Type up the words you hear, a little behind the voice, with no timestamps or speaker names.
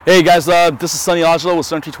Hey guys, this is Sonny Angelo with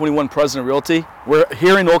Century 21 President Realty. We're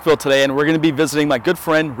here in Oakville today and we're going to be visiting my good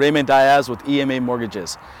friend Raymond Diaz with EMA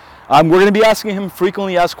Mortgages. We're going to be asking him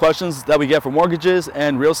frequently asked questions that we get for mortgages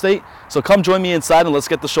and real estate. So come join me inside and let's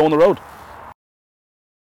get the show on the road.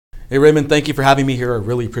 Hey Raymond, thank you for having me here. I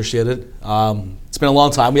really appreciate it. It's been a long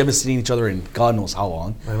time. We haven't seen each other in God knows how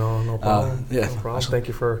long. I know, no problem. No problem. Thank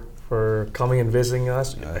you for coming and visiting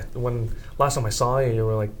us. When last time I saw you, you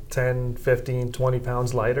were like 10, 15, 20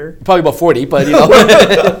 pounds lighter. Probably about 40, but you know.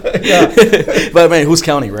 But man, who's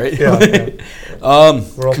counting, right? Yeah.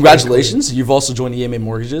 Congratulations. You've also joined EMA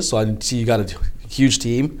Mortgages, so I see you got a huge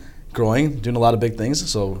team growing, doing a lot of big things.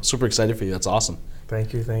 So super excited for you. That's awesome.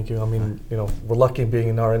 Thank you. I mean, we're lucky being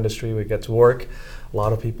in our industry. We get to work. A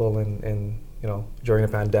lot of people in during the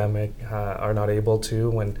pandemic are not able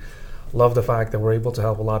to, and love the fact that we're able to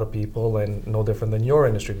help a lot of people, and no different than your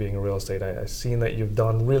industry being in real estate. I've seen that you've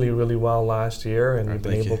done really, really well last year, and you've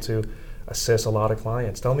been able to assist a lot of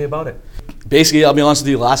clients. Tell me about it. Basically, I'll be honest with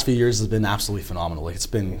you, the last few years has been absolutely phenomenal. It's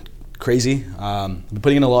been crazy. We've been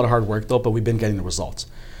putting in a lot of hard work though, but we've been getting the results.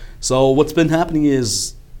 So what's been happening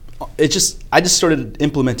is I just started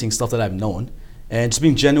implementing stuff that I've known and just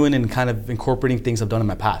being genuine and kind of incorporating things I've done in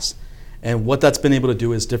my past. And what that's been able to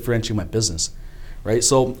do is differentiate my business. Right,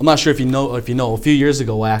 so I'm not sure if you know. A few years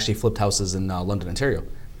ago, I actually flipped houses in London, Ontario.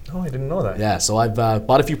 Oh, I didn't know that. Yeah, so I've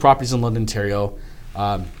bought a few properties in London, Ontario.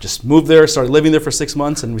 Just moved there, started living there for 6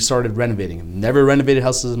 months, and we started renovating. Never renovated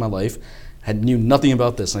houses in my life. Knew nothing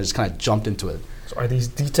about this, and I just kind of jumped into it. So are these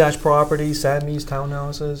detached properties, Sammy's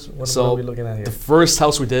townhouses? What are we looking at here? The first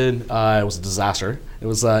house we did was a disaster. It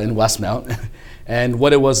was in Westmount, and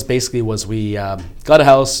what it was basically was we got a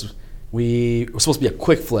house. We were supposed to be a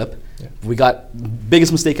quick flip. Yeah.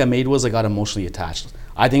 Biggest mistake I made was I got emotionally attached.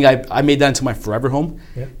 I think I made that into my forever home,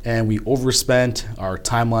 and we overspent. Our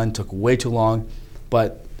timeline took way too long,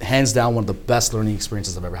 but hands down one of the best learning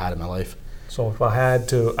experiences I've ever had in my life. So if I had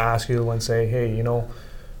to ask you and say, hey,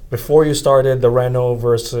 before you started the reno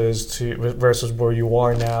versus where you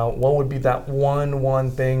are now, what would be that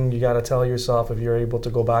one thing you got to tell yourself if you're able to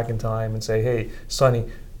go back in time and say, hey, Sonny,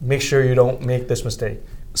 make sure you don't make this mistake?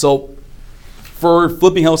 So for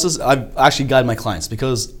flipping houses, I've actually guided my clients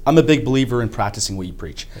because I'm a big believer in practicing what you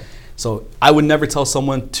preach. Okay. So I would never tell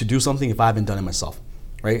someone to do something if I haven't done it myself,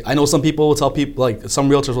 right? I know some people will tell people, like some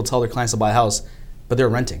realtors will tell their clients to buy a house, but they're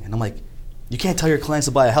renting. And I'm like, you can't tell your clients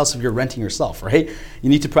to buy a house if you're renting yourself, right? You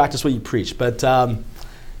need to practice what you preach. But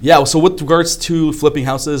so with regards to flipping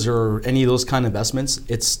houses or any of those kind of investments,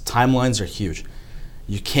 its timelines are huge.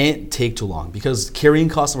 You can't take too long because carrying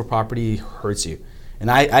cost of a property hurts you. And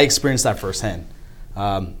I experienced that firsthand.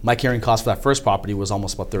 My carrying cost for that first property was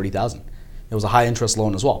almost about $30,000. It was a high interest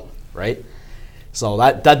loan as well, right? So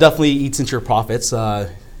that definitely eats into your profits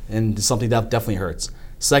and something that definitely hurts.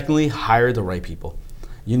 Secondly, hire the right people.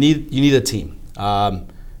 You need a team.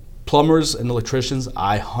 Plumbers and electricians,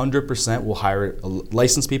 I 100% will hire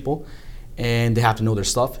licensed people, and they have to know their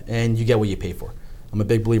stuff, and you get what you pay for. I'm a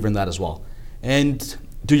big believer in that as well. And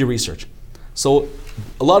do your research. So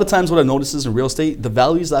a lot of times what I've noticed is in real estate, the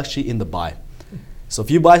value is actually in the buy. So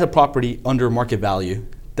if you buy a property under market value,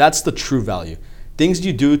 that's the true value. Things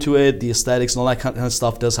you do to it, the aesthetics and all that kind of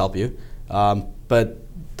stuff does help you, but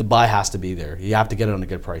the buy has to be there. You have to get it on a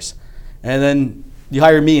good price. And then you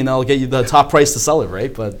hire me and I'll get you the top price to sell it,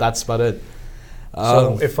 right? But that's about it.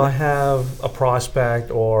 So if I have a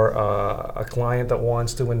prospect or a client that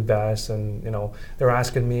wants to invest and they're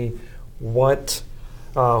asking me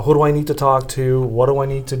who do I need to talk to? What do I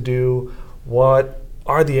need to do? What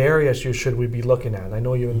are the areas should we be looking at? I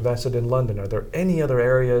know you invested in London. Are there any other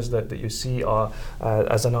areas that you see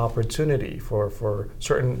as an opportunity for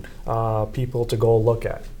certain people to go look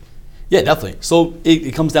at? Yeah, definitely. So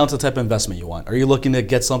it comes down to the type of investment you want. Are you looking to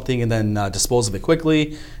get something and then dispose of it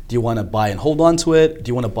quickly? Do you want to buy and hold on to it? Do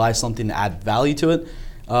you want to buy something to add value to it?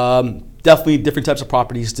 Definitely different types of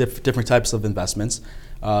properties, different types of investments.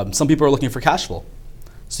 Some people are looking for cash flow.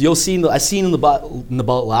 So you'll see, I've seen in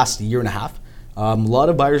about last year and a half, a lot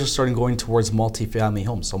of buyers are starting going towards multi-family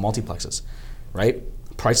homes, so multiplexes, right?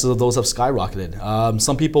 Prices of those have skyrocketed.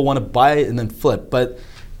 Some people want to buy it and then flip, but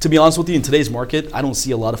to be honest with you, in today's market, I don't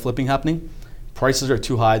see a lot of flipping happening. Prices are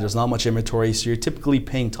too high, there's not much inventory, so you're typically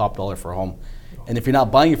paying top dollar for a home. And if you're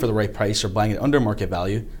not buying it for the right price or buying it under market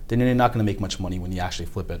value, then you're not going to make much money when you actually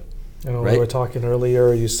flip it. Right? We were talking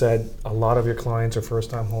earlier. You said a lot of your clients are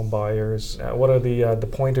first-time home buyers. What are the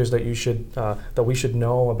pointers that we should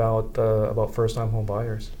know about first-time home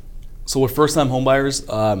buyers? So with first-time home buyers,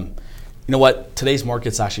 you know what? Today's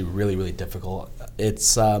market's actually really, really difficult.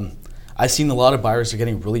 It's I've seen a lot of buyers are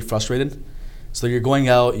getting really frustrated. So you're going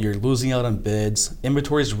out, you're losing out on bids.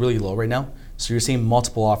 Inventory is really low right now, so you're seeing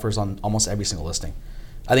multiple offers on almost every single listing.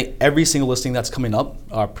 I think every single listing that's coming up,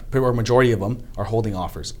 or majority of them, are holding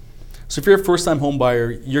offers. So if you're a first-time home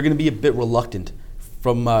buyer, you're going to be a bit reluctant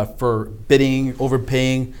for bidding,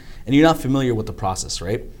 overpaying, and you're not familiar with the process,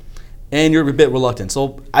 right? And you're a bit reluctant.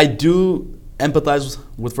 So I do empathize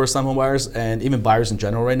with first-time home buyers and even buyers in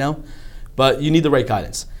general right now, but you need the right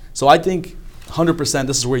guidance. So I think 100%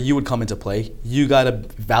 this is where you would come into play. You got to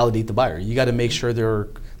validate the buyer. You got to make sure they're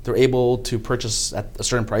able to purchase at a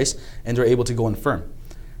certain price and they're able to go in firm.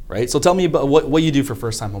 Right. So tell me about what you do for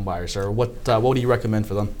first-time home buyers, or what do you recommend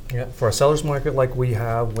for them? Yeah, for a seller's market like we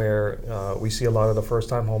have, where we see a lot of the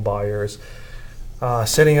first-time home buyers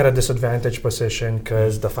sitting at a disadvantaged position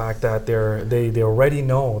because the fact that they already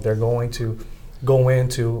know they're going to go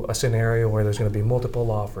into a scenario where there's going to be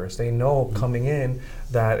multiple offers. They know coming in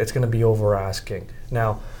that it's going to be over asking.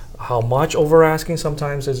 Now, how much over asking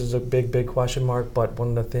sometimes is a big question mark. But one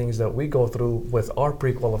of the things that we go through with our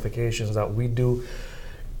pre-qualifications that we do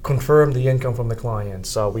confirm the income from the client.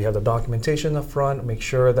 So we have the documentation up front, make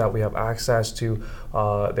sure that we have access to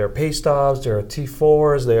their pay stubs, their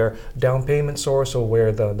T4s, their down payment source, so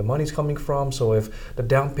where the money's coming from. So if the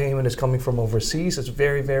down payment is coming from overseas, it's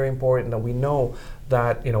very, very important that we know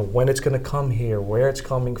that, when it's going to come here, where it's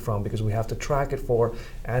coming from, because we have to track it for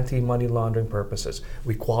anti-money laundering purposes.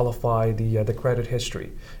 We qualify the credit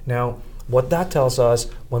history. Now, what that tells us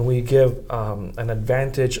when we give an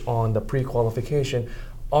advantage on the pre-qualification,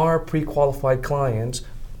 our pre-qualified clients,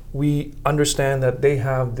 we understand that they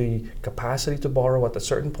have the capacity to borrow at a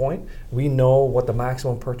certain point. We know what the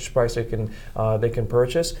maximum purchase price they can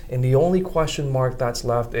purchase, and the only question mark that's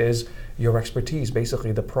left is your expertise,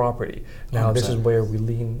 basically the property. Now, 100%. This is where we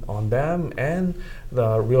lean on them and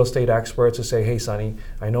the real estate experts to say, hey, Sonny,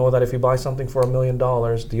 I know that if you buy something for $1 million,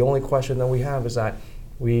 the only question that we have is that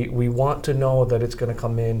we want to know that it's going to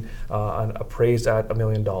come in appraised at $1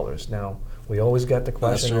 million. Now, we always get the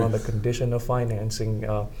question on the condition of financing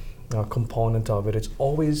component of it. It's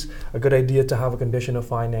always a good idea to have a condition of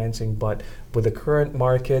financing, but with the current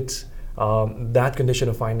market, that condition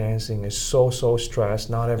of financing is so stressed.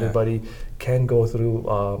 Not everybody can go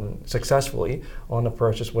through successfully on a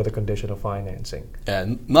purchase with a condition of financing.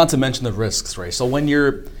 And not to mention the risks, right? So when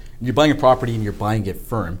you're buying a property and you're buying it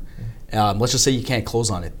firm, let's just say you can't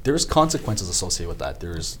close on it. There's consequences associated with that.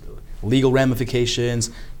 There's legal ramifications.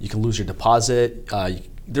 You can lose your deposit.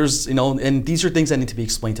 There's, and these are things that need to be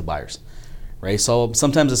explained to buyers, right? So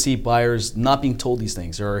sometimes I see buyers not being told these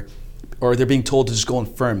things, or they're being told to just go in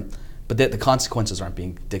firm, but the consequences aren't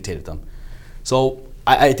being dictated to them. So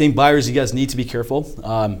I think buyers, you guys need to be careful.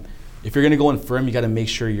 If you're going to go in firm, you got to make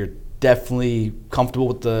sure you're definitely comfortable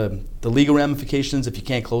with the legal ramifications if you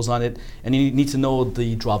can't close on it, and you need to know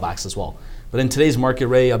the drawbacks as well. But in today's market,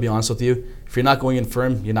 Ray, I'll be honest with you, if you're not going in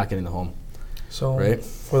firm, you're not getting the home. So right?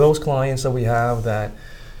 For those clients that we have that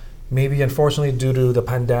maybe unfortunately due to the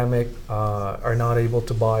pandemic are not able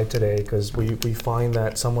to buy today, because we find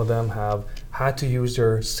that some of them have had to use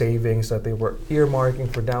their savings that they were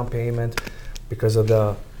earmarking for down payment because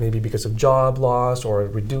of job loss or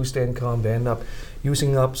reduced income. They end up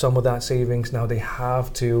using up some of that savings. Now they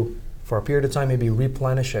have to, for a period of time, maybe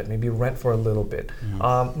replenish it, maybe rent for a little bit.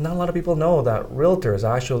 Mm-hmm. Not a lot of people know that realtors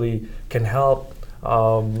actually can help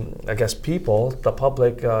people, the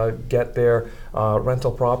public, get their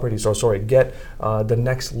rental properties, get the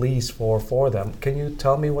next lease for them. Can you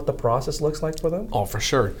tell me what the process looks like for them? Oh, for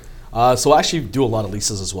sure. So I actually do a lot of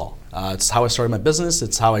leases as well. It's how I started my business.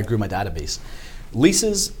 It's how I grew my database.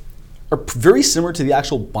 Leases are very similar to the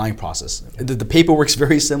actual buying process. The paperwork's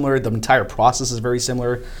very similar. The entire process is very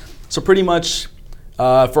similar. So pretty much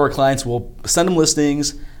for our clients, we'll send them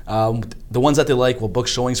listings. The ones that they like, we'll book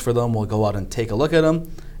showings for them. We'll go out and take a look at them.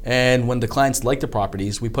 And when the clients like the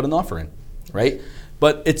properties, we put an offer in, right?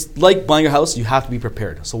 But it's like buying a house, you have to be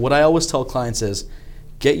prepared. So what I always tell clients is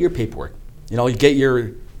get your paperwork. You get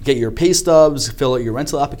your pay stubs, fill out your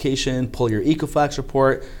rental application, pull your Equifax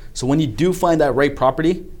report. So when you do find that right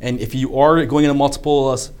property, and if you are going in a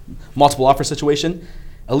multiple offer situation,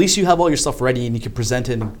 at least you have all your stuff ready and you can present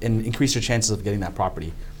it and increase your chances of getting that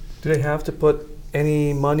property. Do they have to put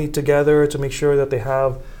any money together to make sure that they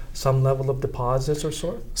have some level of deposits or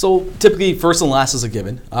sort? So typically, first and last is a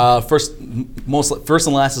given. First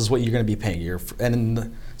and last is what you're going to be paying. So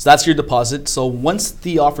that's your deposit. So once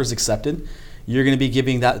the offer is accepted, you're going to be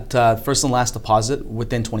giving that first and last deposit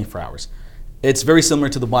within 24 hours. It's very similar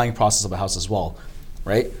to the buying process of a house as well,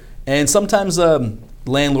 right? And sometimes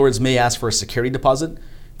landlords may ask for a security deposit.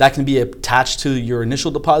 That can be attached to your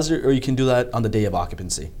initial deposit, or you can do that on the day of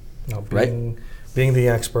occupancy. Now, right? being the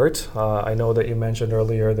expert, I know that you mentioned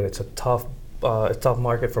earlier that it's a tough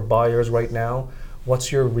market for buyers right now.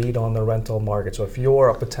 What's your read on the rental market? So if you're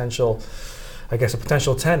a potential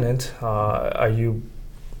tenant, are you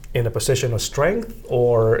in a position of strength,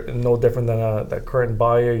 or no different than the current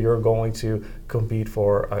buyer, you're going to compete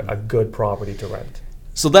for a good property to rent?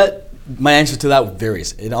 So my answer to that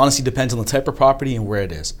varies. It honestly depends on the type of property and where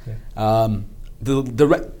it is. Yeah.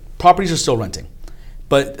 Properties are still renting,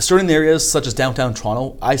 but certain areas such as downtown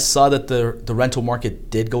Toronto, I saw that the rental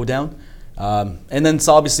market did go down, and then it's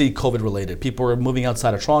obviously COVID related. People were moving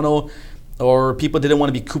outside of Toronto, or people didn't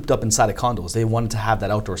want to be cooped up inside of condos. They wanted to have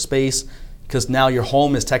that outdoor space, because now your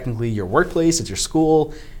home is technically your workplace, it's your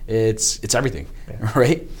school, it's everything, yeah.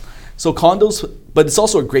 Right? So condos, but it's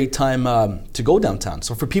also a great time to go downtown.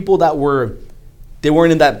 So for people that they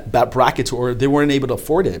weren't in that bracket, or they weren't able to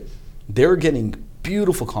afford it, they're getting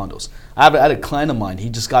beautiful condos. I had a client of mine, he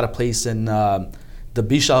just got a place in the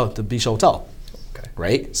Bisha Hotel. Okay.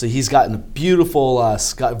 Right? So he's gotten a beautiful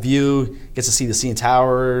view, gets to see the CN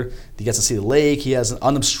Tower, he gets to see the lake, he has an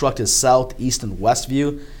unobstructed south, east, and west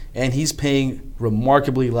view, and he's paying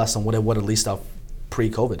remarkably less than what it would at least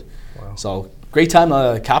pre-COVID. Wow. So great time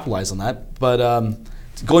to capitalize on that. But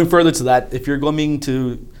going further to that, if you're going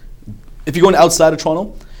outside of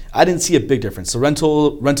Toronto, I didn't see a big difference. The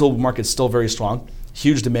rental market's still very strong,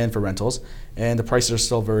 huge demand for rentals, and the prices are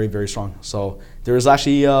still very, very strong. So there is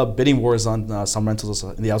actually bidding wars on some rentals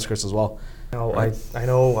in the outskirts as well. Now, right? I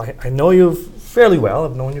know you fairly well.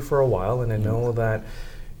 I've known you for a while, and I know that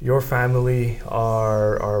your family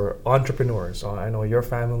are entrepreneurs. I know your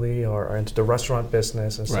family are into the restaurant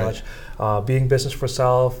business and such. Right. Being business for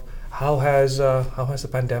self, how has the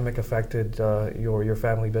pandemic affected your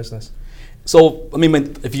family business? So, I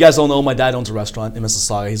mean, if you guys don't know, my dad owns a restaurant in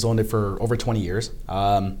Mississauga. He's owned it for over 20 years.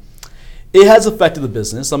 It has affected the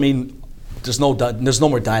business. I mean, there's no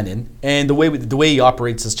more dine-in, and the way he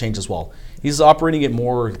operates has changed as well. He's operating it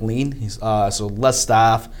more lean. He's so less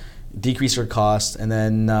staff, decrease your costs, and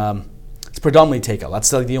then it's predominantly takeout.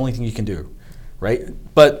 That's like the only thing you can do, right?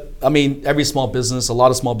 But I mean, a lot of small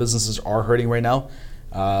businesses are hurting right now.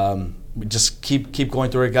 We just keep going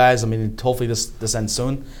through it, guys. I mean, hopefully this ends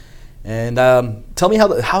soon. And tell me how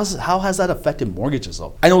has that affected mortgages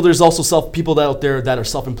though? I know there's also people out there that are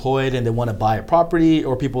self-employed and they want to buy a property,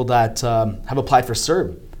 or people that have applied for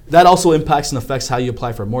CERB. That also impacts and affects how you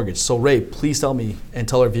apply for a mortgage. So Ray, please tell me and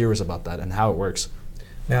tell our viewers about that and how it works.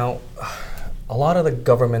 Now, a lot of the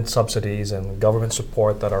government subsidies and government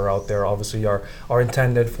support that are out there obviously are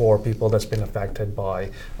intended for people that's been affected by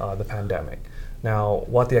the pandemic. Now,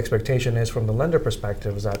 what the expectation is from the lender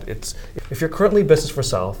perspective is that if you're currently business for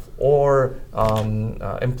self or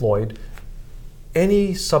employed,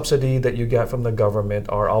 any subsidy that you get from the government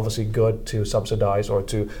are obviously good to subsidize or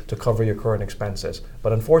to cover your current expenses.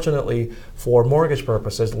 But unfortunately, for mortgage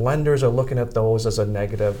purposes, lenders are looking at those as a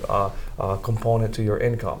negative component to your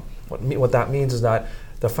income. What that means is that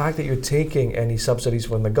the fact that you're taking any subsidies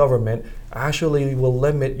from the government actually will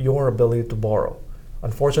limit your ability to borrow.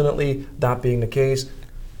 Unfortunately, that being the case,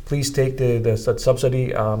 please take the subsidy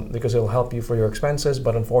because it'll help you for your expenses,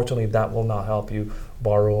 but unfortunately that will not help you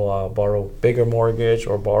borrow bigger mortgage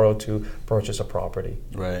or borrow to purchase a property.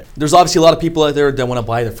 Right. There's obviously a lot of people out there that want to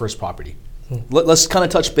buy their first property. Let's kind of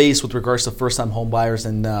touch base with regards to first-time home buyers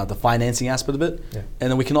and the financing aspect of it. Yeah. And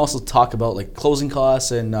then we can also talk about like closing costs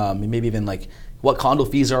and maybe even like what condo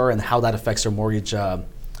fees are and how that affects their mortgage,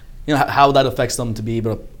 how that affects them to be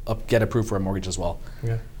able to get approved for a mortgage as well.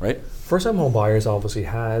 Yeah. Right? First-time home buyers obviously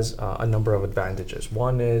has a number of advantages.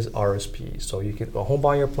 One is RSPs. So a home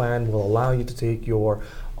buyer plan will allow you to take your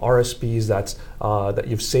RSPs that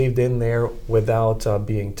you've saved in there without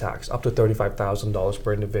being taxed, up to $35,000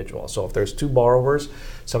 per individual. So if there's two borrowers,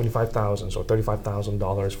 $75,000, so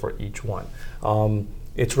 $35,000 for each one.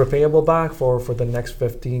 It's repayable back for the next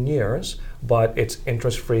 15 years, but it's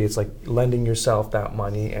interest-free. It's like lending yourself that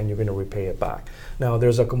money and you're going to repay it back. Now,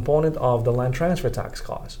 there's a component of the land transfer tax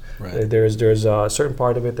cost. Right. There's a certain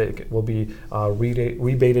part of it that will be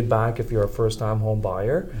rebated back if you're a first-time home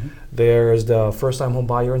buyer. Mm-hmm. There's the first-time home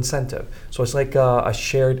buyer incentive. So it's like a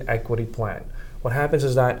shared equity plan. What happens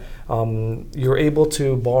is that you're able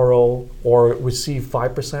to borrow or receive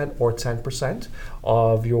 5% or 10%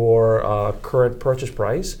 of your current purchase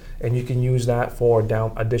price, and you can use that for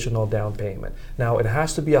additional down payment. Now, it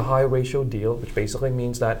has to be a high ratio deal, which basically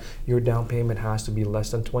means that your down payment has to be less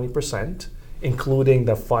than 20%. including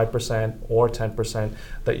the 5% or 10%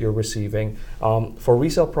 that you're receiving. For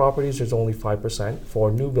resale properties, there's only 5%.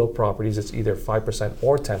 For new build properties, it's either 5%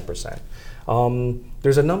 or 10%.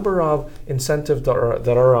 There's a number of incentives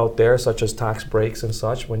that are out there, such as tax breaks and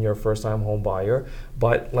such when you're a first-time home buyer.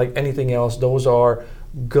 But like anything else, those are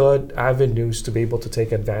good avenues to be able to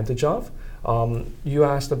take advantage of. You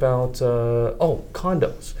asked about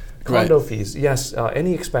condos. Condo fees, yes.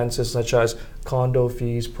 Any expenses such as condo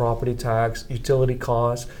fees, property tax, utility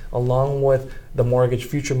costs, along with the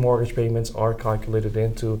future mortgage payments are calculated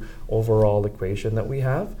into overall equation that we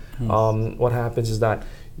have. What happens is that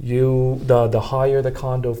the higher the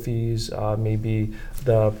condo fees, maybe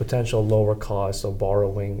the potential lower cost of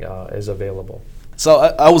borrowing is available. So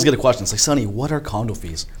I always get a question. It's like, Sonny, what are condo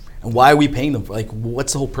fees? And why are we paying them? Like,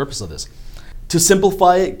 what's the whole purpose of this? To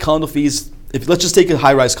simplify it, condo fees, let's just take a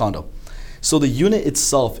high-rise condo. So the unit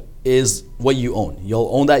itself is what you own. You'll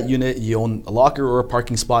own that unit, you own a locker or a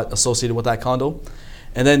parking spot associated with that condo.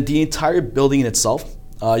 And then the entire building in itself,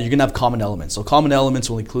 you're gonna have common elements. So common elements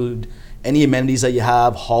will include any amenities that you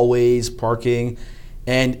have, hallways, parking,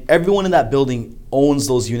 and everyone in that building owns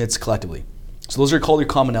those units collectively. So those are called your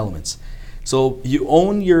common elements. So you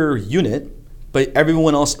own your unit, but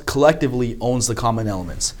everyone else collectively owns the common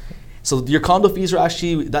elements. So your condo fees are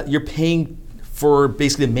actually that you're paying for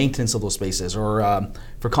basically the maintenance of those spaces, or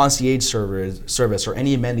for concierge service or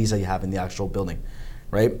any amenities that you have in the actual building,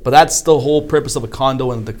 right? But that's the whole purpose of a condo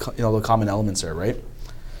and the common elements there, right?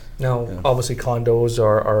 Now, obviously, condos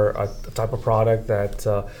are a type of product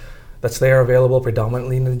that's there available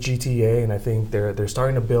predominantly in the GTA, and I think they're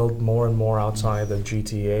starting to build more and more outside the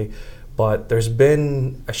GTA. But there's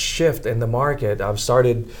been a shift in the market. I've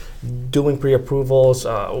started doing pre-approvals,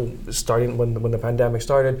 starting when the pandemic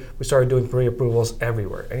started. We started doing pre-approvals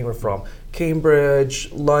everywhere, anywhere from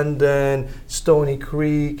Cambridge, London, Stoney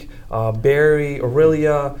Creek, Barrie,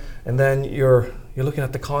 Orillia, and then you're looking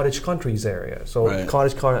at the cottage countries area. So right.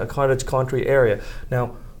 cottage country area.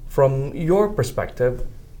 Now, from your perspective,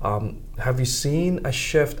 have you seen a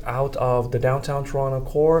shift out of the downtown Toronto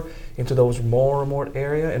core into those more remote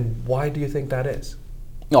area, and why do you think that is?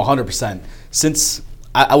 No, 100%. Since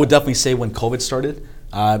I would definitely say when COVID started,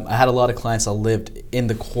 I had a lot of clients that lived in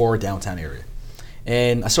the core downtown area.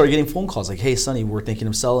 And I started getting phone calls like, hey, Sonny, we're thinking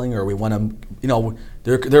of selling, or we want to,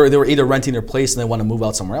 they were either renting their place and they want to move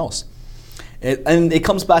out somewhere else. And it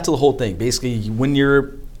comes back to the whole thing. Basically, when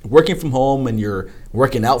you're working from home and you're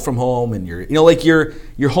working out from home and you're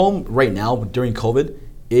your home right now during COVID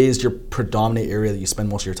is your predominant area that you spend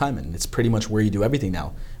most of your time in. It's pretty much where you do everything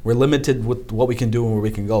now. We're limited with what we can do and where we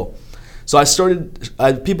can go. So I started,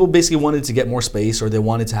 people basically wanted to get more space, or they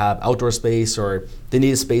wanted to have outdoor space, or they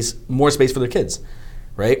needed more space for their kids,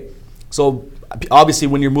 right? So obviously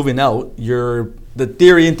when you're moving out, in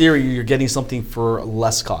theory, you're getting something for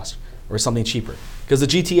less cost or something cheaper, because the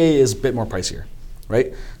GTA is a bit more pricier.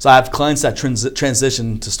 Right, so I have clients that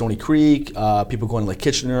transition to Stoney Creek, people going to like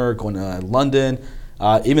Kitchener, going to London,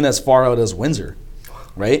 even as far out as Windsor,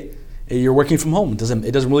 right? You're working from home. It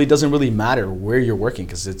doesn't really matter where you're working,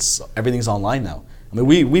 because everything's online now. I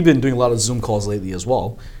mean, we've been doing a lot of Zoom calls lately as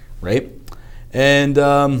well, right? And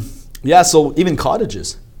so even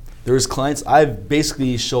cottages. There's clients, I've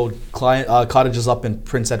basically showed cottages up in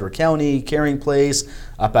Prince Edward County, Caring Place,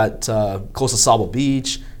 up at close to Sable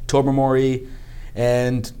Beach, Tobermory.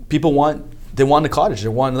 And people want a cottage. They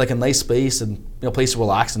want like a nice space and place to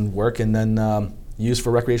relax and work, and then use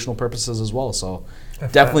for recreational purposes as well. So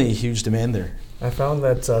definitely a huge demand there. I found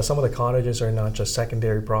that some of the cottages are not just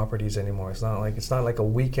secondary properties anymore. It's not like a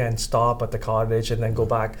weekend stop at the cottage and then go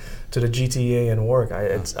back to the GTA and work.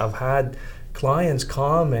 I've had clients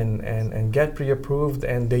come and get pre-approved,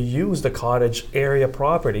 and they use the cottage area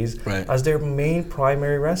properties as their main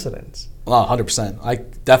primary residence. Well,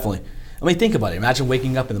 100%. Definitely. I mean, think about it. Imagine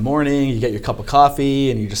waking up in the morning, you get your cup of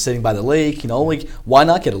coffee, and you're just sitting by the lake. Why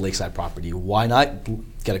not get a lakeside property? Why not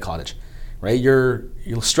get a cottage, right? You're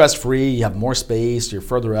stress-free. You have more space. You're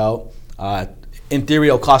further out. In theory,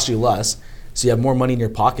 it'll cost you less, so you have more money in your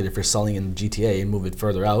pocket if you're selling in GTA and move it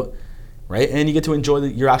further out, right? And you get to enjoy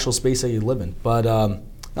your actual space that you live in. But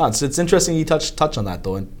it's interesting you touch on that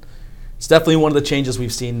though, and it's definitely one of the changes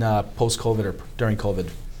we've seen post-COVID or during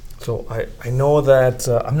COVID. So I know that,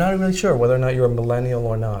 I'm not really sure whether or not you're a millennial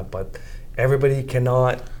or not, but everybody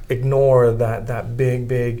cannot ignore that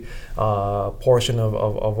big portion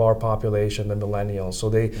of our population, the millennials.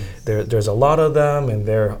 So there's a lot of them, and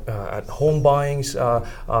they're at home buying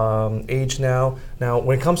age now. Now,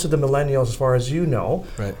 when it comes to the millennials, as far as you know,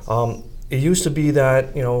 right. it used to be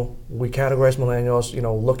that, we categorize millennials,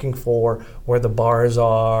 looking for where the bars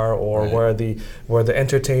are, or Right. where the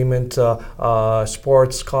entertainment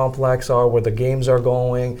sports complex are, where the games are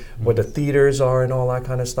going, where the theaters are, and all that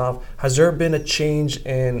kind of stuff. Has there been a change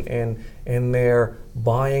in their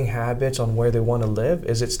buying habits on where they want to live?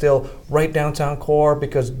 Is it still right downtown core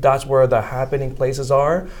because that's where the happening places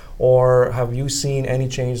are, or have you seen any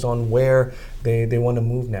change on where they want to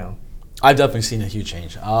move now? I've definitely seen a huge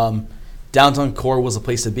change. Downtown core was a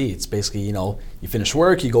place to be. It's basically, you finish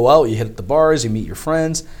work, you go out, you hit the bars, you meet your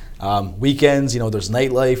friends. Weekends, there's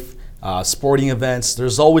nightlife, sporting events.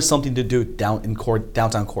 There's always something to do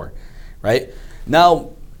downtown core, right?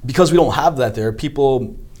 Now, because we don't have that there,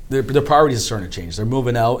 people, their priorities are starting to change. They're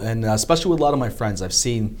moving out, and especially with a lot of my friends, I've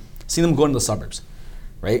seen them going to the suburbs,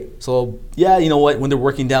 right? So, yeah, you know what? When they're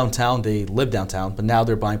working downtown, they live downtown, but now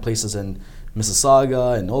they're buying places in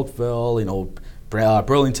Mississauga and Oakville,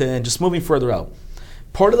 Burlington, just moving further out.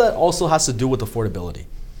 Part of that also has to do with affordability.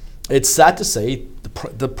 It's sad to say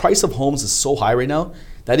the price of homes is so high right now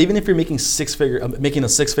that even if you're making a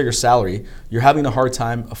six-figure salary, you're having a hard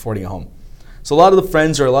time affording a home. So a lot of the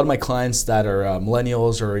friends or a lot of my clients that are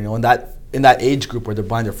millennials or in that age group where they're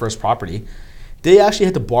buying their first property, they actually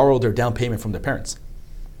had to borrow their down payment from their parents.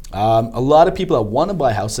 A lot of people that want to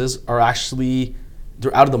buy houses are actually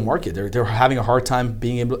they're out of the market. They're having a hard time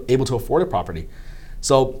being able to afford a property.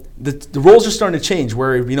 So the roles are starting to change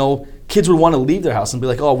where, kids would want to leave their house and be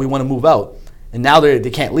like, oh, we want to move out. And now they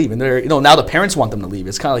can't leave. And now the parents want them to leave.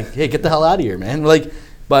 It's kind of like, hey, get the hell out of here, man.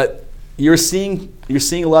 But you're seeing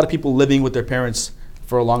a lot of people living with their parents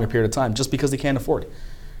for a longer period of time just because they can't afford it,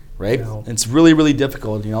 right? Yeah. It's really, really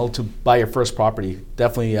difficult, to buy your first property.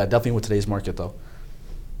 Definitely with today's market though.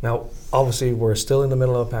 Now, obviously, we're still in the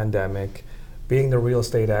middle of a pandemic. Being the real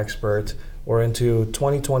estate expert, we're into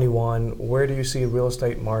 2021. Where do you see real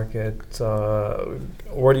estate market?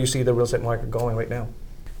 Where do you see the real estate market going right now?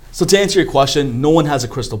 So to answer your question, no one has a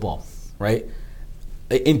crystal ball, right?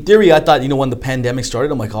 In theory, I thought, when the pandemic started,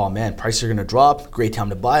 I'm like, oh man, prices are gonna drop. Great time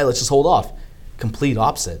to buy. Let's just hold off. Complete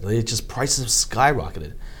opposite. It just prices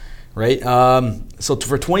skyrocketed, right? So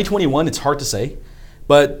for 2021, it's hard to say,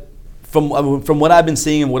 but from what I've been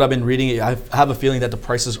seeing and what I've been reading, I have a feeling that the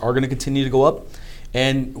prices are going to continue to go up.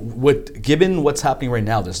 And given what's happening right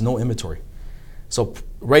now, there's no inventory. So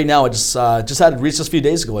right now, I just had a few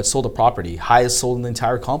days ago, I sold a property, highest sold in the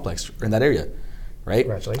entire complex in that area, right?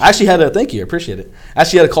 Congratulations. I actually thank you, I appreciate it. I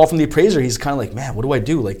actually had a call from the appraiser. He's kind of like, man, what do I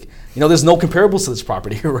do? There's no comparables to this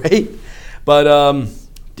property, right? But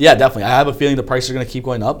yeah, definitely. I have a feeling the prices are going to keep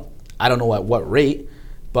going up. I don't know at what rate.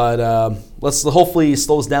 But let's hopefully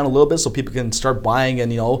slows down a little bit so people can start buying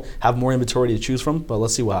and have more inventory to choose from. But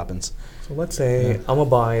let's see what happens. So let's say I'm a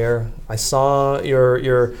buyer. I saw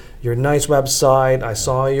your nice website. I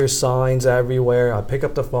saw your signs everywhere. I pick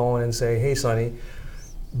up the phone and say, "Hey, Sonny,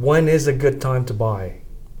 when is a good time to buy?"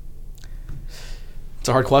 It's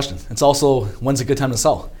a hard question. It's also when's a good time to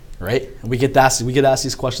sell, right? And we get asked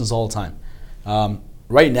these questions all the time.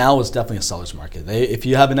 Right now is definitely a seller's market. If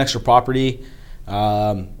you have an extra property.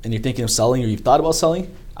 And you're thinking of selling or you've thought about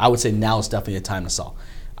selling, I would say now is definitely a time to sell.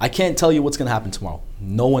 I can't tell you what's going to happen tomorrow.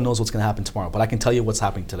 No one knows what's going to happen tomorrow, but I can tell you what's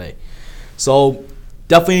happening today. So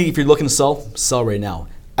definitely if you're looking to sell right now.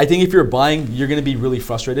 I think if you're buying, you're going to be really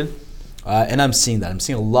frustrated. And I'm seeing that. I'm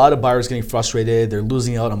seeing a lot of buyers getting frustrated. They're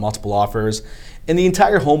losing out on multiple offers. And the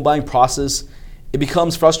entire home buying process, it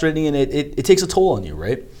becomes frustrating and it takes a toll on you,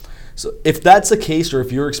 right? So if that's the case or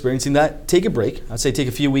if you're experiencing that, take a break. I'd say take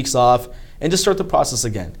a few weeks off and just start the process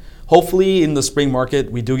again. Hopefully in the spring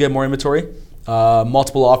market, we do get more inventory.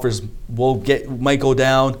 Multiple offers might go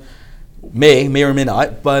down, may or may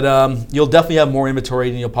not, but you'll definitely have more inventory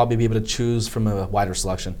and you'll probably be able to choose from a wider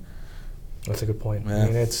selection. That's a good point. Yeah. I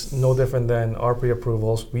mean, it's no different than our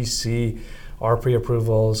pre-approvals. We see our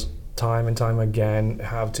pre-approvals time and time again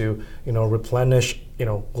have to, replenish,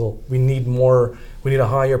 we need more, we need a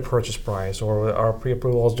higher purchase price, or our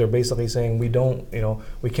pre-approvals, they're basically saying we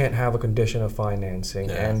can't have a condition of financing.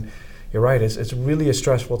 Yeah. And you're right, it's really a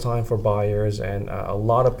stressful time for buyers, and a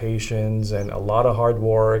lot of patience and a lot of hard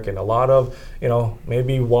work and a lot of,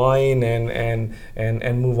 maybe wine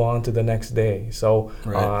and move on to the next day. So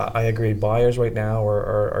Right. I agree, buyers right now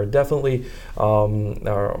are definitely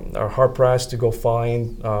are hard pressed to go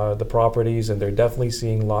find the properties, and they're definitely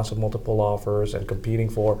seeing lots of multiple offers and competing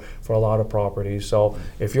for a lot of properties. So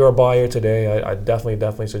if you're a buyer today, I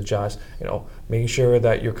definitely suggest making sure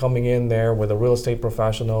that you're coming in there with a real estate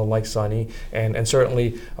professional like Sonny, and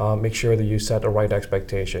certainly make sure that you set the right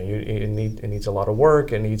expectation. It needs a lot of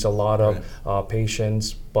work, it needs a lot of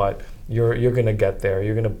patience, but you're going to get there.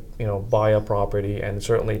 You're going to buy a property, and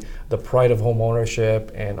certainly the pride of home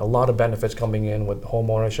ownership and a lot of benefits coming in with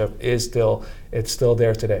home ownership is still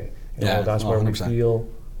there today. That's where 100%. we feel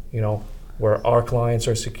where our clients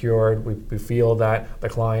are secured. We feel that the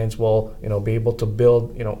clients will be able to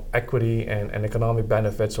build equity and economic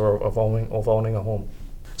benefits of owning a home.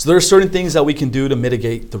 So there are certain things that we can do to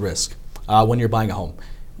mitigate the risk when you're buying a home.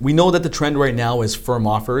 We know that the trend right now is firm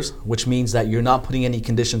offers, which means that you're not putting any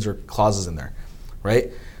conditions or clauses in there,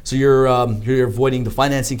 right? So you're avoiding the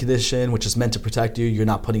financing condition, which is meant to protect you. You're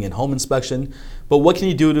not putting in home inspection. But what can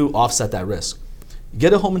you do to offset that risk?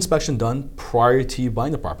 Get a home inspection done prior to you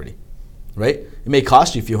buying the property, right? It may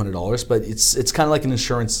cost you a few $100s, but it's kind of like an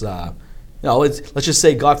insurance. Let's just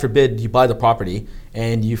say, God forbid, you buy the property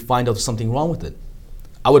and you find out there's something wrong with it.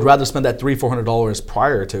 I would rather spend that $300-400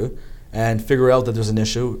 prior to and figure out that there's an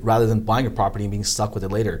issue rather than buying a property and being stuck with it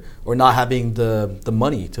later, or not having the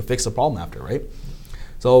money to fix the problem after, right?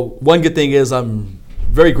 So one good thing is I'm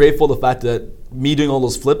very grateful the fact that me doing all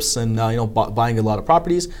those flips and buying a lot of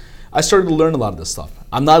properties, I started to learn a lot of this stuff.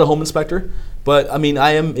 I'm not a home inspector, but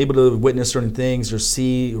I am able to witness certain things or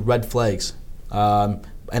see red flags. And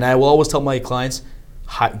I will always tell my clients,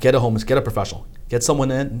 get a professional, get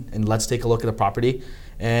someone in and let's take a look at a property.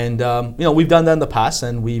 And we've done that in the past,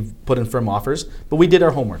 and we've put in firm offers. But we did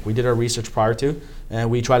our homework, we did our research prior to,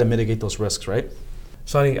 and we try to mitigate those risks, right?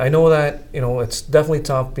 Sonny, I know that it's definitely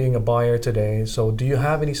tough being a buyer today. So, do you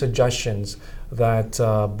have any suggestions that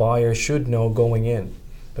buyers should know going in,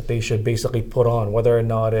 that they should basically put on, whether or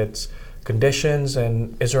not it's conditions,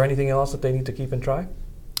 and is there anything else that they need to keep in track?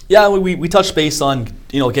 Yeah, we touched base on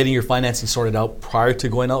getting your financing sorted out prior to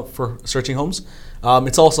going out for searching homes.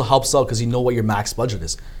 It also helps out because you know what your max budget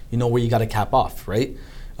is. You know where you got to cap off, right?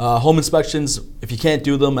 Home inspections, if you can't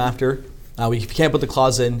do them after, if you can't put the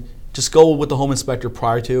clause in, just go with the home inspector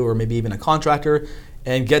prior to, or maybe even a contractor,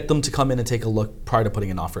 and get them to come in and take a look prior to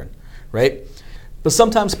putting an offer in, right? But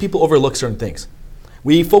sometimes people overlook certain things.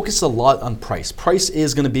 We focus a lot on price. Price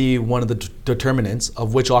is going to be one of the determinants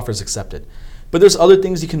of which offer is accepted. But there's other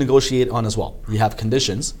things you can negotiate on as well. You have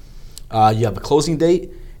conditions, you have a closing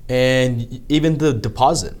date, and even the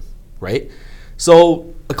deposit, right?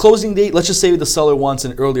 So a closing date, let's just say the seller wants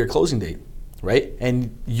an earlier closing date, right?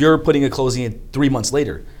 And you're putting a closing in 3 months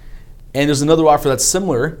later. And there's another offer that's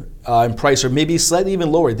similar in price or maybe slightly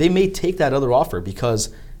even lower. They may take that other offer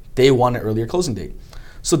because they want an earlier closing date.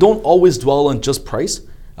 So don't always dwell on just price.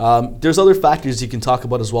 There's other factors you can talk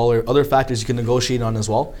about as well, or other factors you can negotiate on as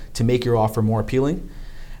well to make your offer more appealing.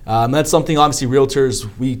 That's something, obviously, realtors,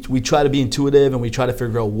 we try to be intuitive and we try to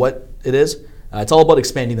figure out what it is. It's all about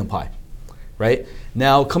expanding the pie, right?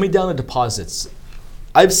 Now, coming down to deposits,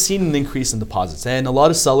 I've seen an increase in deposits, and a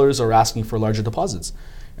lot of sellers are asking for larger deposits.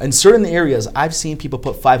 In certain areas, I've seen people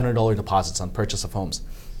put $500 deposits on purchase of homes.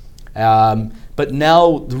 But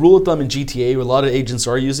now, the rule of thumb in GTA, a lot of agents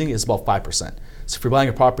are using, is about 5%. So if you're buying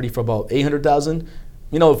a property for about $800,000,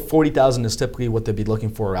 $40,000 is typically what they'd be looking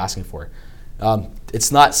for or asking for.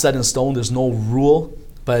 It's not set in stone, there's no rule,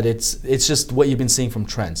 but it's just what you've been seeing from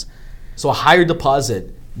trends. So a higher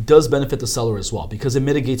deposit does benefit the seller as well because it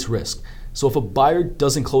mitigates risk. So if a buyer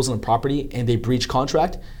doesn't close on a property and they breach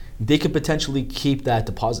contract, they could potentially keep that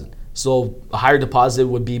deposit. So a higher deposit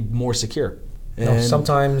would be more secure.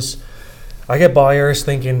 Sometimes I get buyers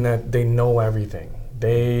thinking that they know everything.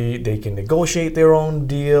 They can negotiate their own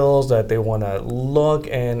deals, that they want to look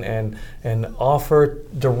and offer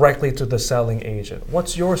directly to the selling agent.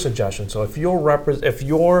 What's your suggestion? So if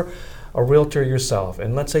you're a realtor yourself,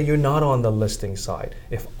 and let's say you're not on the listing side,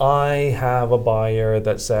 if I have a buyer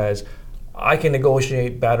that says I can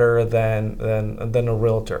negotiate better than a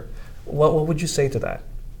realtor, what would you say to that?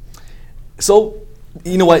 So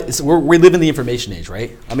you know what? We live in the information age,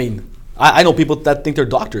 right? I know people that think they're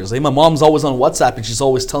doctors. Like my mom's always on WhatsApp and she's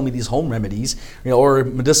always telling me these home remedies, or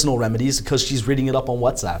medicinal remedies because she's reading it up on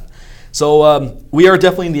WhatsApp. So we are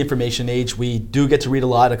definitely in the information age. We do get to read a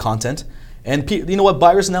lot of content, and you know what?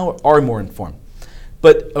 Buyers now are more informed.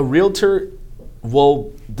 But a realtor,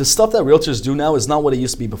 well, the stuff that realtors do now is not what it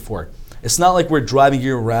used to be before. It's not like we're driving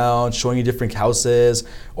you around, showing you different houses,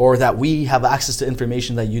 or that we have access to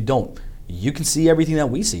information that you don't. You can see everything that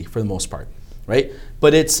we see for the most part, right?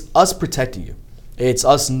 But it's us protecting you. It's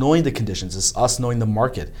us knowing the conditions. It's us knowing the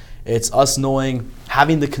market. It's us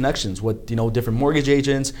having the connections with different mortgage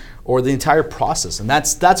agents or the entire process. And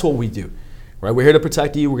that's what we do, right? We're here to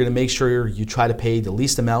protect you. We're going to make sure you try to pay the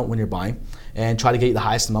least amount when you're buying and try to get the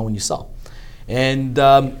highest amount when you sell. And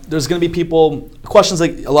there's going to be questions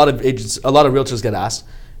like a lot of realtors get asked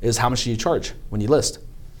is how much do you charge when you list?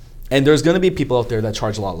 And there's going to be people out there that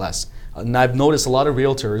charge a lot less. And I've noticed a lot of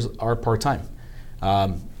realtors are part-time.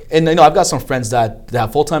 And I know I've got some friends that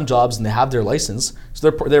have full-time jobs and they have their license,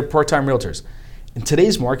 so they're part-time realtors. In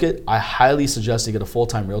today's market, I highly suggest you get a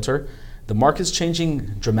full-time realtor. The market's changing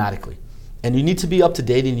dramatically, and you need to be up to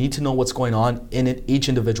date and you need to know what's going on in each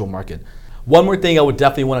individual market. One more thing I would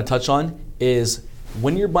definitely want to touch on is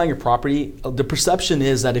when you're buying a property, the perception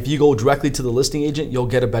is that if you go directly to the listing agent, you'll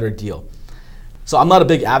get a better deal. So I'm not a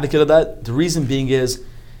big advocate of that. The reason being is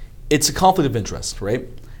it's a conflict of interest, right?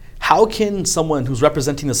 How can someone who's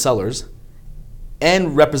representing the sellers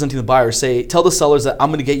and representing the buyers tell the sellers that I'm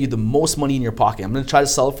going to get you the most money in your pocket. I'm going to try to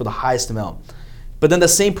sell it for the highest amount. But then the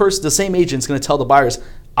same agent's going to tell the buyers,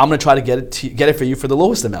 I'm going to try to get it for you for the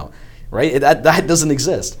lowest amount, right? That doesn't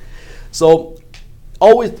exist. So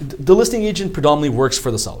always, the listing agent predominantly works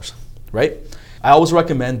for the sellers, right? I always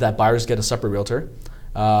recommend that buyers get a separate realtor.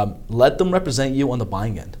 Let them represent you on the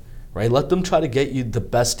buying end, right? Let them try to get you the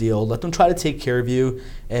best deal. Let them try to take care of you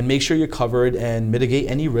and make sure you're covered and mitigate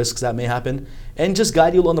any risks that may happen and just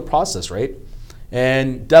guide you along the process, right?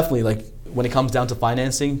 And definitely, like when it comes down to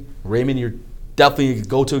financing, Raymond, you're definitely a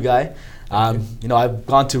go-to guy. I've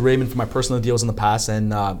gone to Raymond for my personal deals in the past,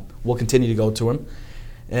 and we'll continue to go to him.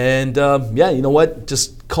 And you know what?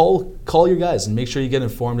 Just call your guys and make sure you get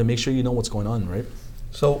informed and make sure you know what's going on, right?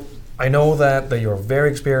 So I know that you're very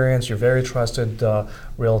experienced, you're very trusted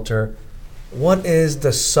realtor. What is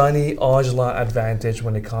the Sunny Aujla advantage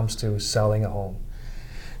when it comes to selling a home?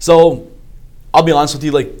 So I'll be honest with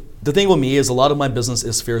you, like the thing with me is a lot of my business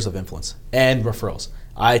is spheres of influence and referrals.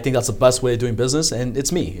 I think that's the best way of doing business, and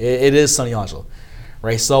it's me. It is Sunny Aujla,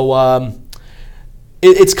 right? So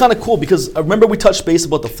it's kind of cool because remember we touched base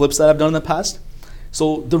about the flips that I've done in the past.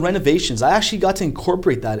 So the renovations, I actually got to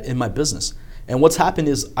incorporate that in my business. And what's happened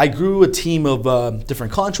is I grew a team of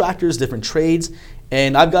different contractors, different trades,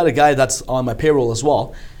 and I've got a guy that's on my payroll as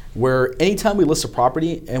well, where anytime we list a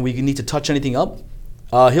property and we need to touch anything up,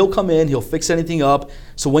 he'll come in, he'll fix anything up.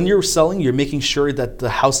 So when you're selling, you're making sure that the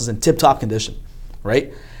house is in tip-top condition,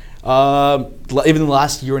 right? Even the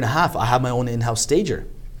last year and a half, I have my own in-house stager.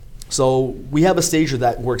 So we have a stager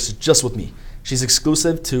that works just with me. She's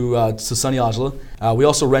exclusive to Sunny Aujla. We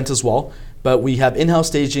also rent as well, but we have in-house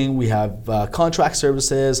staging, we have contract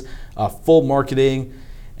services, full marketing,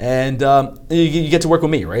 and you get to work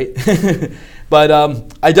with me, right? But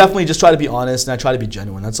I definitely just try to be honest and I try to be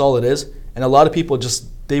genuine. That's all it is. And a lot of people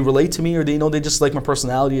they relate to me, or they just like my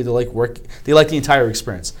personality, or they like work. They like the entire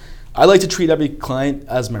experience. I like to treat every client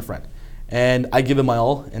as my friend, and I give them my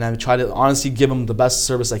all, and I try to honestly give them the best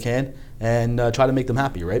service I can, and try to make them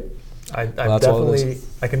happy, right? I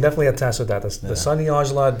can definitely attest to that. The Sunny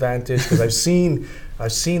Aujla advantage, because I've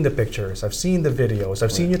seen the pictures, I've seen the videos,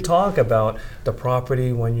 I've seen you talk about the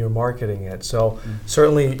property when you're marketing it. So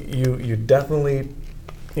certainly you definitely,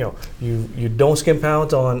 you don't skimp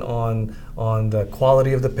out on the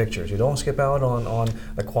quality of the pictures. You don't skip out on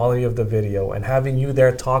the quality of the video, and having you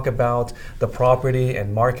there talk about the property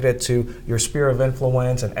and market it to your sphere of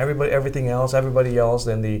influence and everybody else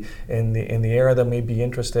in the area that may be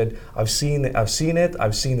interested. I've seen it.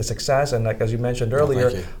 I've seen the success, and like as you mentioned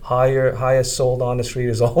earlier, highest sold on the street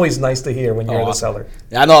is always nice to hear when you're the seller.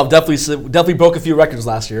 Yeah, I know. I've definitely broke a few records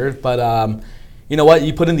last year, but you know what?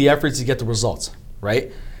 You put in the efforts, you get the results,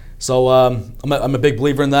 right? So I'm a big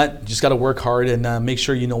believer in that. You just got to work hard and make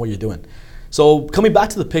sure you know what you're doing. So coming back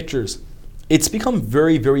to the pictures, it's become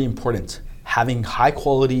very, very important having high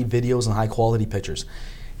quality videos and high quality pictures.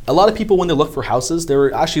 A lot of people, when they look for houses,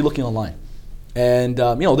 they're actually looking online, and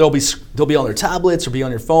they'll be on their tablets or be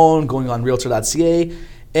on their phone, going on Realtor.ca.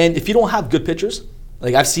 And if you don't have good pictures,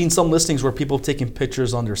 like I've seen some listings where people have taken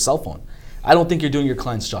pictures on their cell phone, I don't think you're doing your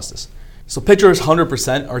clients justice. So pictures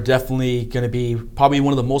 100% are definitely going to be probably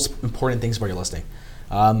one of the most important things about your listing.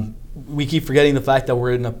 We keep forgetting the fact that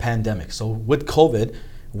we're in a pandemic. So with COVID,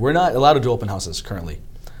 we're not allowed to do open houses currently.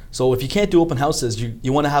 So if you can't do open houses,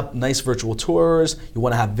 you want to have nice virtual tours, you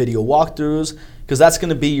want to have video walkthroughs, because that's going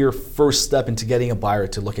to be your first step into getting a buyer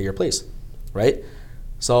to look at your place, right?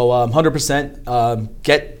 So 100%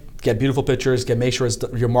 get beautiful pictures, make sure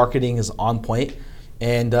your marketing is on point.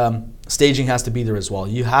 And staging has to be there as well.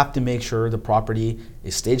 You have to make sure the property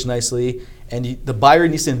is staged nicely, and the buyer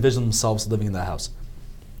needs to envision themselves living in that house,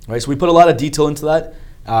 right? So we put a lot of detail into that,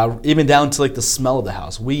 even down to like the smell of the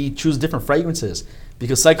house. We choose different fragrances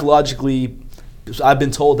because psychologically, I've been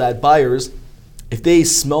told that buyers, if they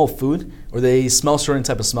smell food or they smell certain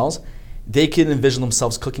type of smells, they can envision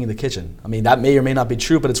themselves cooking in the kitchen. I mean, that may or may not be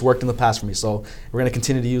true, but it's worked in the past for me. So we're going to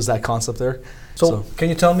continue to use that concept there. So can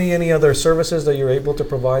you tell me any other services that you're able to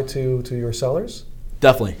provide to your sellers?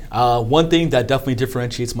 Definitely. One thing that definitely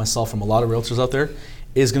differentiates myself from a lot of realtors out there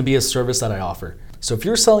is going to be a service that I offer. So if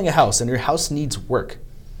you're selling a house and your house needs work,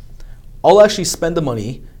 I'll actually spend the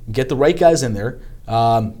money, get the right guys in there,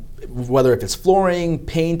 whether if it's flooring,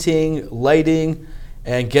 painting, lighting,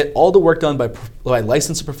 and get all the work done by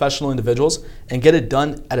licensed professional individuals and get it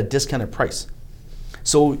done at a discounted price.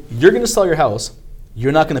 So you're going to sell your house,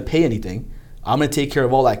 you're not going to pay anything. I'm going to take care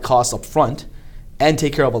of all that cost up front and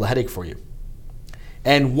take care of all the headache for you.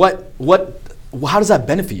 And how does that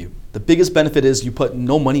benefit you? The biggest benefit is you put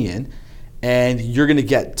no money in and you're going to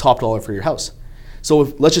get top dollar for your house. So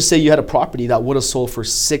let's just say you had a property that would have sold for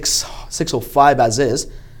 $605 as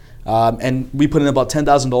is, and we put in about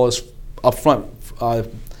 $10,000 up front,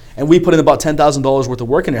 and we put in about $10,000 worth of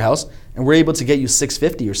work in your house, and we're able to get you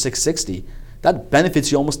 $650 or $660. That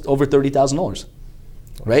benefits you almost over $30,000,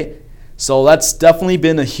 right? So that's definitely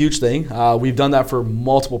been a huge thing. We've done that for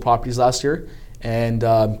multiple properties last year, and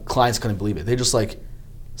clients couldn't believe it. They're just like,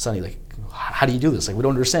 Sonny, like, how do you do this? Like, we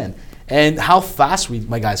don't understand. And how fast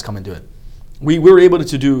my guys come and do it. We were able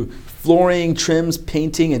to do flooring, trims,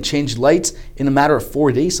 painting, and change lights in a matter of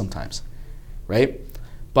 4 days sometimes, right?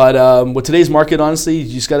 But with today's market, honestly,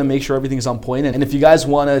 you just got to make sure everything's on point. And if you guys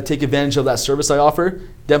want to take advantage of that service I offer,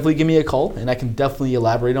 definitely give me a call, and I can definitely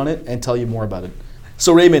elaborate on it and tell you more about it.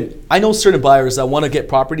 So Raymond, I know certain buyers that want to get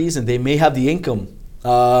properties and they may have the income,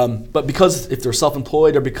 but because if they're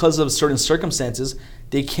self-employed or because of certain circumstances,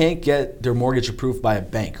 they can't get their mortgage approved by a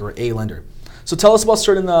bank or a lender. So tell us about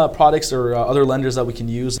certain products or other lenders that we can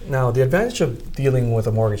use. Now, the advantage of dealing with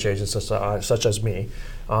a mortgage agent such as me,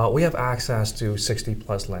 we have access to 60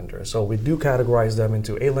 plus lenders. So we do categorize them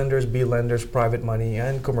into A lenders, B lenders, private money,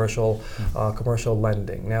 and commercial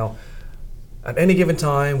lending. Now, at any given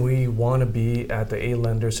time, we want to be at the A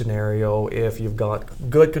lender scenario if you've got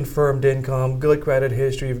good confirmed income, good credit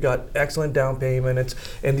history, you've got excellent down payments,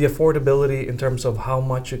 and the affordability in terms of how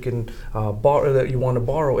much you can borrow that you want to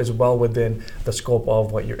borrow is well within the scope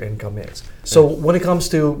of what your income is. So when it comes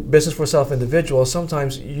to business for self individuals,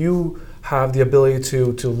 sometimes you have the ability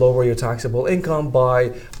to lower your taxable income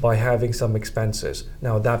by having some expenses.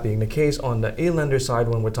 Now, that being the case, on the A lender side,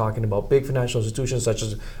 when we're talking about big financial institutions such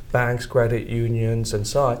as banks, credit unions, and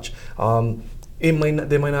such, they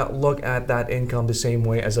might not look at that income the same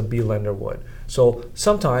way as a B lender would. So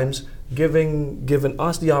sometimes given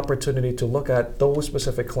us the opportunity to look at those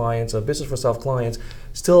specific clients, business for self clients,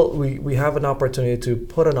 still we have an opportunity to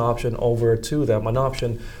put an option over to them, an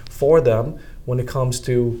option for them when it comes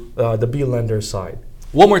to the B lender side.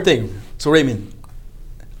 One more thing. So Raymond,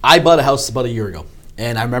 I bought a house about a year ago,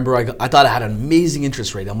 and I remember I thought it had an amazing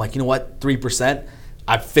interest rate. I'm like, you know what, 3%,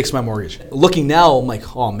 I fixed my mortgage. Looking now, I'm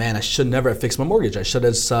like, oh man, I should never have fixed my mortgage. I should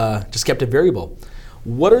have just kept it variable.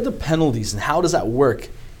 What are the penalties and how does that work?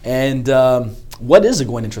 And what is the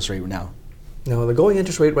going interest rate now? Now, the going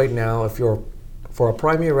interest rate right now, if you're for a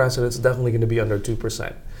primary residence, it's definitely going to be under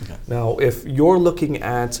 2%. Okay. Now, if you're looking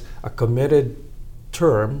at a committed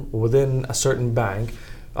term within a certain bank,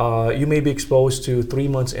 you may be exposed to 3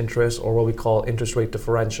 months interest, or what we call interest rate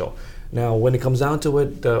differential. Now, when it comes down to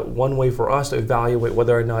it, the one way for us to evaluate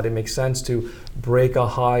whether or not it makes sense to break a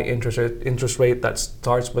high interest rate that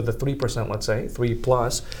starts with the 3%, let's say 3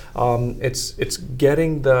 plus, it's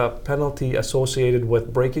getting the penalty associated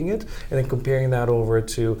with breaking it and then comparing that over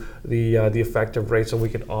to the effective rate so we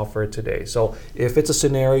can offer it today. So if it's a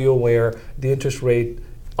scenario where the interest rate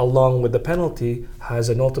along with the penalty has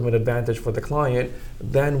an ultimate advantage for the client,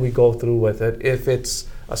 then we go through with it. If it's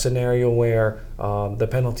a scenario where the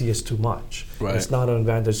penalty is too much, right, it's not an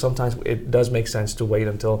advantage, sometimes it does make sense to wait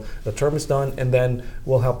until the term is done, and then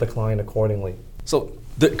we'll help the client accordingly. So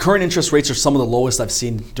the current interest rates are some of the lowest I've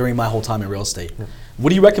seen during my whole time in real estate. Yeah. What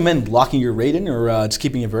do you recommend, locking your rate in or just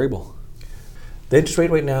keeping it variable? The interest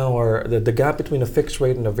rate right now, or the gap between a fixed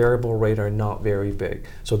rate and a variable rate, are not very big.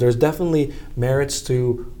 So there's definitely merits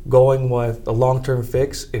to going with a long-term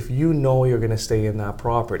fix if you know you're going to stay in that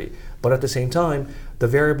property. But at the same time, the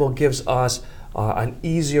variable gives us an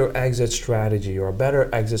easier exit strategy or a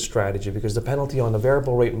better exit strategy, because the penalty on the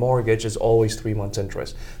variable rate mortgage is always 3 months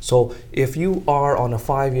interest. So if you are on a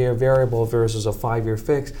 5-year variable versus a 5-year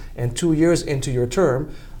fix, and 2 years into your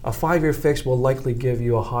term, a 5-year fix will likely give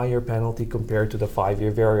you a higher penalty compared to the 5-year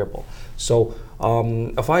variable. So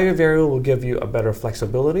a 5-year variable will give you a better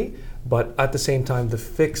flexibility, but at the same time, the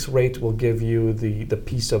fixed rate will give you the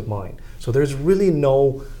peace of mind. So there's really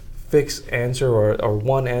no fixed answer or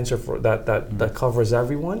one answer for that covers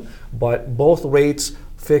everyone, but both rates,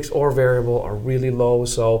 fixed or variable, are really low,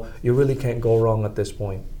 so you really can't go wrong at this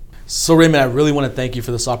point. So Raymond, I really want to thank you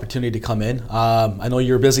for this opportunity to come in. I know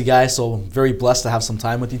you're a busy guy, so I'm very blessed to have some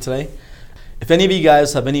time with you today. If any of you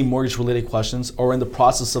guys have any mortgage related questions or are in the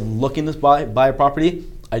process of looking to buy a property,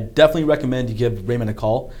 I definitely recommend you give Raymond a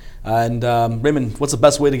call. And Raymond, what's the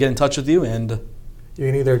best way to get in touch with you? And you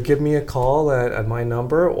can either give me a call at my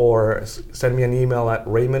number or send me an email at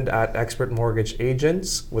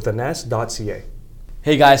raymond@expertmortgageagents.ca.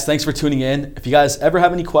 Hey guys, thanks for tuning in. If you guys ever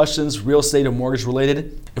have any questions, real estate or mortgage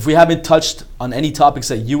related, if we haven't touched on any topics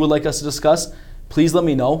that you would like us to discuss, please let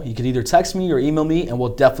me know. You can either text me or email me and we'll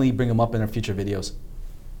definitely bring them up in our future videos.